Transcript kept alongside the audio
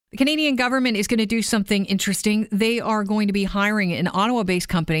The Canadian government is going to do something interesting. They are going to be hiring an Ottawa-based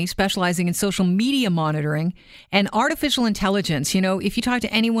company specializing in social media monitoring and artificial intelligence. You know, if you talk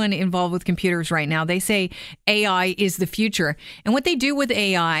to anyone involved with computers right now, they say AI is the future. And what they do with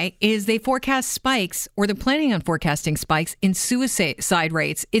AI is they forecast spikes, or they're planning on forecasting spikes in suicide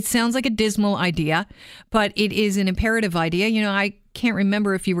rates. It sounds like a dismal idea, but it is an imperative idea. You know, I can't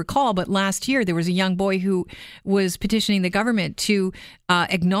remember if you recall, but last year there was a young boy who was petitioning the government to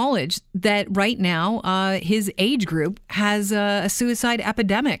acknowledge that right now his age group has a suicide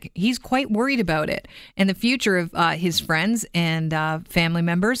epidemic. He's quite worried about it and the future of his friends and family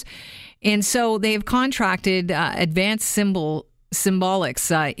members. And so they have contracted Advanced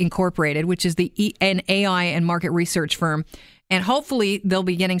Symbolics Incorporated, which is an AI and market research firm. And hopefully they'll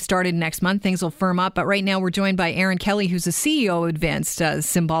be getting started next month. Things will firm up. But right now we're joined by Aaron Kelly, who's the CEO of Advanced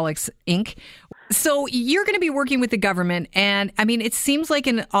Symbolics Inc. So you're going to be working with the government. And I mean, it seems like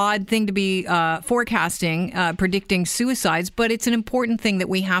an odd thing to be forecasting, predicting suicides, but it's an important thing that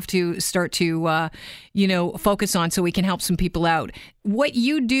we have to start to, focus on so we can help some people out. What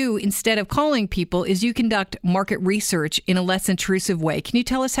you do instead of calling people is you conduct market research in a less intrusive way. Can you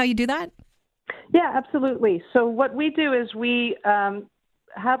tell us how you do that? Yeah, absolutely. So what we do is we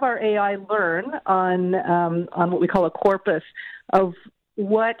have our AI learn on what we call a corpus of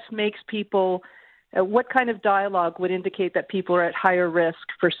what makes people, what kind of dialogue would indicate that people are at higher risk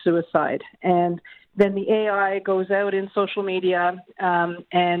for suicide. And then the AI goes out in social media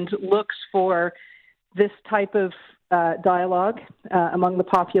and looks for this type of dialogue among the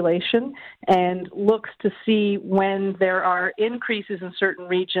population and looks to see when there are increases in certain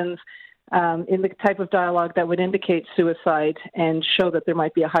regions in the type of dialogue that would indicate suicide and show that there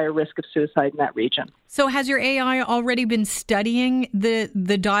might be a higher risk of suicide in that region. So has your AI already been studying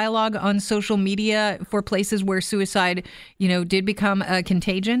the dialogue on social media for places where suicide, did become a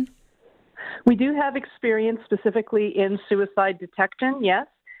contagion? We do have experience specifically in suicide detection, yes.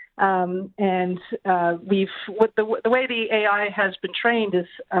 The way the AI has been trained is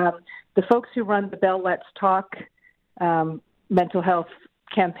the folks who run the Bell Let's Talk mental health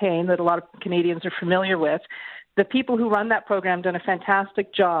campaign that a lot of Canadians are familiar with. The people who run that program done a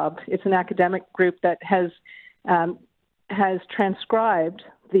fantastic job. It's an academic group that has transcribed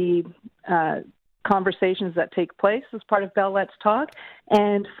the conversations that take place as part of Bell Let's Talk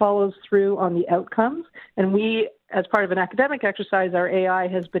and follows through on the outcomes. And we, as part of an academic exercise, our AI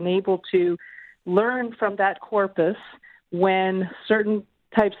has been able to learn from that corpus when certain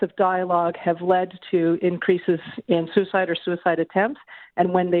types of dialogue have led to increases in suicide or suicide attempts,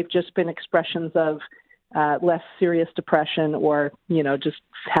 and when they've just been expressions of less serious depression or, just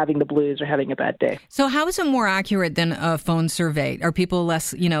having the blues or having a bad day. So how is it more accurate than a phone survey? Are people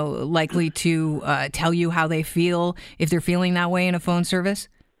less, likely to tell you how they feel if they're feeling that way in a phone service?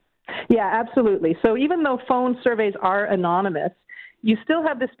 Yeah, absolutely. So even though phone surveys are anonymous, you still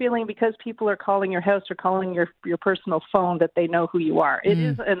have this feeling because people are calling your house or calling your personal phone that they know who you are. It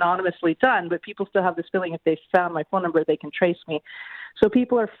is anonymously done, but people still have this feeling if they found my phone number, they can trace me. So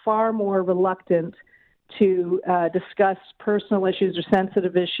people are far more reluctant to discuss personal issues or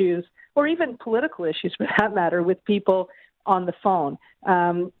sensitive issues or even political issues, for that matter, with people on the phone.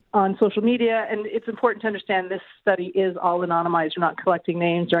 On social media, and it's important to understand this study is all anonymized. You're not collecting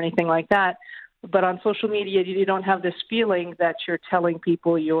names or anything like that. But on social media, you don't have this feeling that you're telling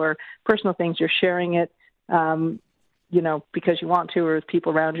people your personal things. You're sharing it, because you want to, or with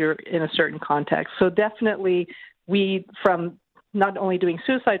people around you in a certain context. So definitely, we, from not only doing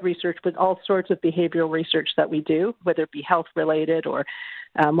suicide research, but all sorts of behavioral research that we do, whether it be health-related or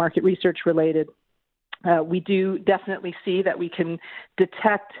market research-related, we do definitely see that we can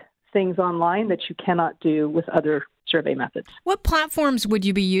detect things online that you cannot do with other survey methods. What platforms would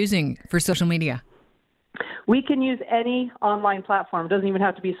you be using for social media? We can use any online platform. It doesn't even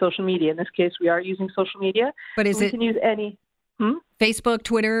have to be social media. In this case, we are using social media. But we can use any. Facebook,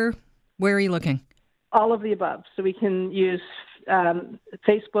 Twitter? Where are you looking? All of the above. So we can use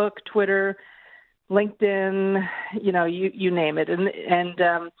Facebook, Twitter, LinkedIn, you name it.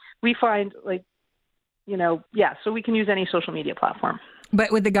 And we find so we can use any social media platform.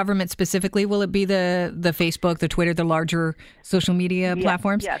 But with the government specifically, will it be the Facebook, the Twitter, the larger social media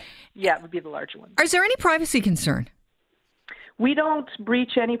platforms? Yes. Yeah, it would be the larger ones. Is there any privacy concern? We don't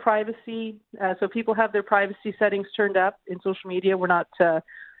breach any privacy. So people have their privacy settings turned up in social media. We're not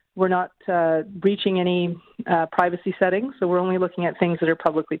breaching any privacy settings. So we're only looking at things that are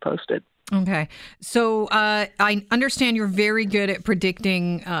publicly posted. Okay. So I understand you're very good at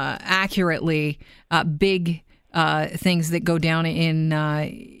predicting accurately big things that go down in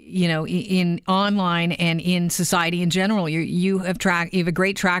in online and in society in general. You have a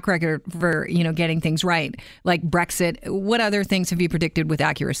great track record for getting things right, like Brexit. What other things have you predicted with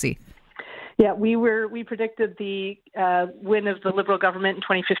accuracy? Yeah, we predicted the win of the Liberal government in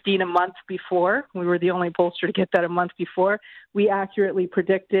 2015 a month before. We were the only pollster to get that a month before. We accurately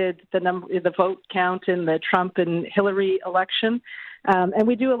predicted the vote count in the Trump and Hillary election. And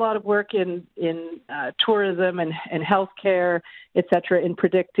we do a lot of work in tourism and healthcare, et cetera, in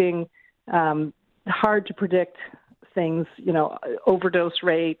predicting hard to predict things, overdose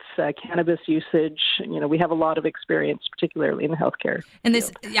rates, cannabis usage. We have a lot of experience, particularly in the healthcare. And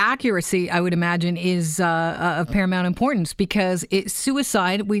this accuracy, I would imagine, is of paramount importance because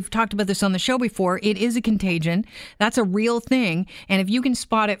suicide, we've talked about this on the show before, it is a contagion. That's a real thing. And if you can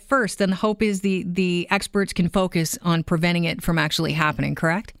spot it first, then the hope is the experts can focus on preventing it from actually happening,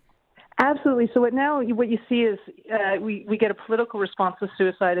 correct? Absolutely. So what you see is we get a political response to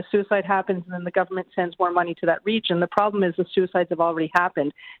suicide. A suicide happens, and then the government sends more money to that region. The problem is the suicides have already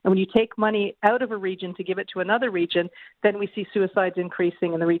happened. And when you take money out of a region to give it to another region, then we see suicides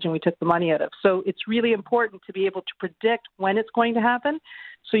increasing in the region we took the money out of. So it's really important to be able to predict when it's going to happen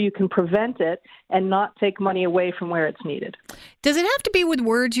so you can prevent it and not take money away from where it's needed. Does it have to be with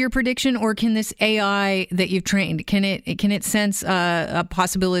words, your prediction, or can this AI that you've trained, can it sense a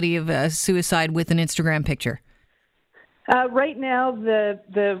possibility of a suicide with an Instagram picture? Right now,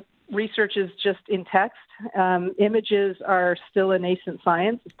 the research is just in text. Images are still a nascent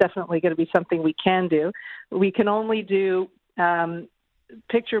science. It's definitely going to be something we can do. We can only do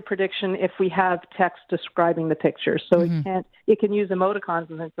picture prediction if we have text describing the picture. So it can use emoticons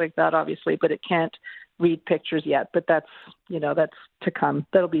and things like that, obviously, but it can't read pictures yet. But that's to come.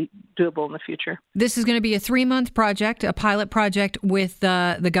 That'll be doable in the future. This is going to be a 3-month project, a pilot project with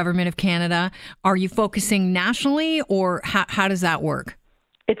the government of Canada. Are you focusing nationally, or how does that work?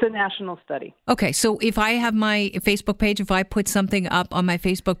 It's a national study. Okay, so if I have my Facebook page, if I put something up on my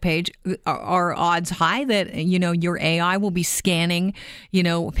Facebook page, are odds high that, your AI will be scanning,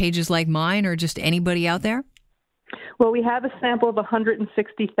 pages like mine or just anybody out there? Well, we have a sample of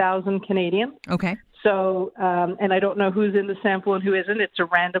 160,000 Canadians. Okay. So, and I don't know who's in the sample and who isn't. It's a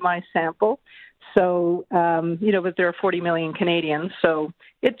randomized sample. So, but there are 40 million Canadians. So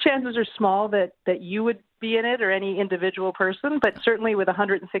chances are small that you would be in it or any individual person, but certainly with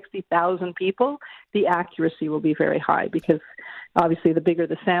 160,000 people, the accuracy will be very high because obviously the bigger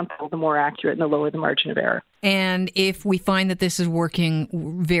the sample, the more accurate and the lower the margin of error. And if we find that this is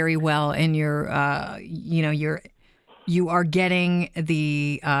working very well and you are getting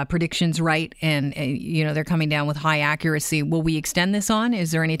the predictions right and they're coming down with high accuracy, will we extend this on?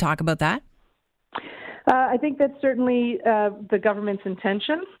 Is there any talk about that? I think that's certainly the government's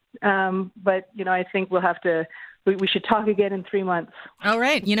intention. But, I think we should talk again in 3 months. All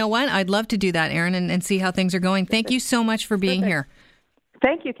right. You know what? I'd love to do that, Erin, and see how things are going. Thank you so much for being here.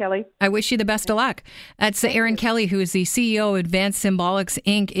 Thank you, Kelly. I wish you the best of luck. That's Erin Kelly, who is the CEO of Advanced Symbolics,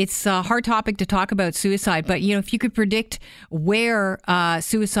 Inc. It's a hard topic to talk about suicide, but, if you could predict where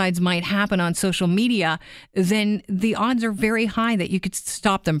suicides might happen on social media, then the odds are very high that you could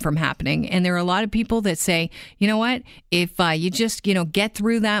stop them from happening. And there are a lot of people that say, you know what, if you just, get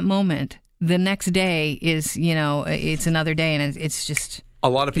through that moment, the next day is, it's another day, and it's just... A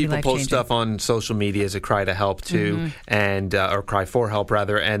lot of people post stuff on social media as a cry to help too, and or cry for help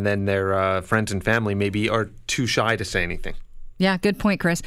rather, and then their friends and family maybe are too shy to say anything. Yeah, good point, Chris.